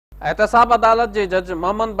एहतसाब अदालत जे जज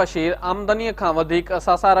मोहम्मद बशीर आमदनी खां वधीक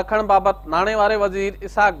असासा रखण बाबत नाणे वारे वज़ीर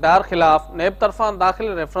इसाक डार ख़िलाफ़ नेब तरफ़ां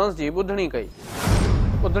दाख़िल रेफरेंस जी ॿुधणी कई।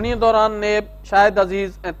 ॿुधणीअ दौरान नेब शाहिद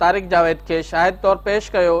अज़ीज़ ऐं तारिक जावेद खे शाहिद तौर पेश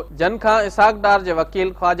कयो, जिन खां इसाक डार जे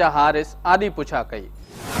वकील ख्वाजा हारिस आॾी पुछा कई।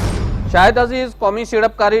 शाहिद अज़ीज़ क़ौमी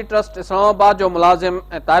सीड़पकारी ट्रस्ट इस्लामाबाद जो मुलाज़िम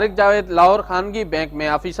ऐं तारिक जावेद लाहौर ख़ानगी बैंक में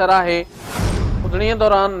ऑफिसर आहे। ॿुधणीअ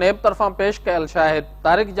दौरान नेब तरफ़ां पेश कयल शाहिद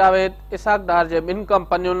तारिक जावेद इसाक डार जे ॿिनि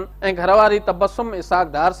कंपनियुनि ऐं घरवारी तबस्सुम इसाक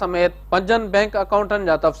डार समेत 5 बैंक अकाउंटनि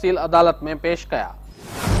जा तफ़सील अदालत में पेश कया।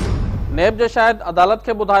 नेब जे शाहिद अदालत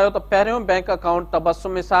खे ॿुधायो त पहिरियों बैंक अकाउंट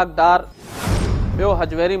तबस्सुम इसाक डार, ॿियो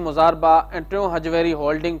हजवेरी मुज़ारबा ऐं टियों हजवेरी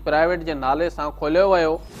होल्डिंग प्राइवेट जे नाले सां खोलियो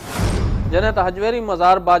वियो, जॾहिं त हजवेरी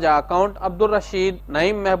मुज़ारबा जा अकाउंट अब्दुल रशीद,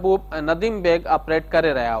 नईम महबूब ऐं नदीम बेग ऑपरेट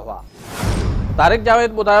करे रहिया हुआ। तारिक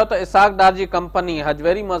जावेद ॿुधायो त इसाक डार जी कंपनी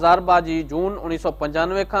हजवेरी मुज़ारबा जी जून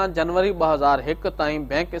 1995 खां जनवरी 2001 ताईं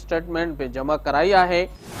बैंक स्टेटमेंट भी जमा कराई आहे।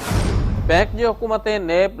 बैंक जी हुकूमत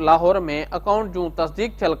नेब लाहौर में अकाउंट जूं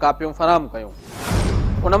तस्दीक थियल कापियूं फराहम कयूं।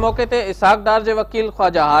 उन मौके ते इसाक डार जे वकील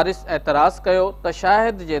ख्वाजा हारिस एतराज़ कयो त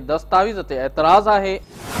शाहिद जे दस्तावेज़ ते एतराज़ आहे।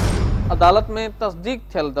 अदालत में तस्दीक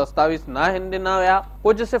थियल दस्तावेज़ नाहिन ॾिना विया,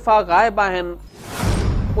 कुछ सिफ़ा गायब आहिनि,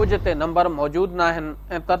 कुछ ते नंबर मौजूद नाहिन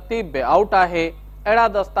ऐं तरतीब बे आउट आहे। अहिड़ा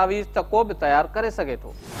दस्तावेज़ त को बि तयार करे सघे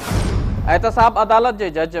थो। एहतसाब अदालत जे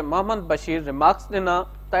जज मोहम्मद बशीर रिमार्क्स ॾिना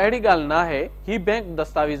त अहिड़ी ॻाल्हि नाहे, ही बैंक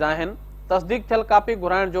दस्तावेज़ आहिनि, तस्दीक थियल कापी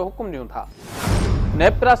घुराइण जो हुकुम ॾियूं था।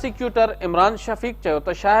 नेब प्रोसिक्यूटर इमरान शफ़ीक चयो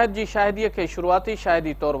त शाहिद जी शाहिदीअ खे शुरूआती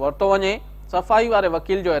शाहिदी तौर वरितो वञे। सफ़ाई वारे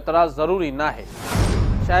वकील जो एतराज़ ज़रूरी नाहे।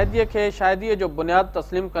 शाहिदीअ खे शाहिदीअ जो बुनियाद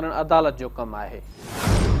तस्लीम करणु अदालत जो कमु आहे।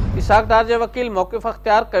 इसाक डार जे वकील मौक़िफ़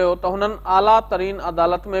अख़्तियार कयो त हुननि आला तरीन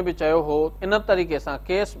अदालत में बि चयो हो, इन तरीक़े सां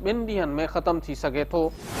केस 2 ॾींहनि में ख़तम थी सघे थो।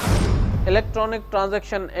 इलेक्ट्रॉनिक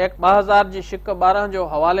ट्रांज़ैक्शन एक्ट 2000 जी शिक 12 जो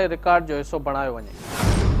हवाले रिकॉर्ड जो हिसो बणायो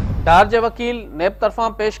वञे। डार जे वकील नेब तरफ़ां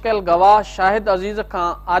पेश कयल गवाह शाहिद अज़ीज़ खां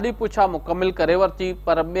आॾी पुछा मुकमिल करे वरिती,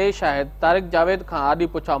 पर ॿिए शाहिद तारिक जावेद खां आॾी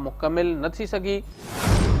पुछा मुकमिल न थी सघी।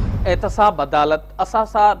 एहतसाब अदालत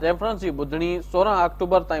असासा रेफरेंस जी ॿुधणी 16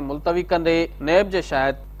 अक्टूबर ताईं मुलतवी कंदे नेब जे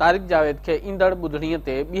शाहिद तारिक जावेद खे ईंदड़ ॿुधणीअ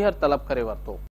ते ॿीहर तलब करे वरितो।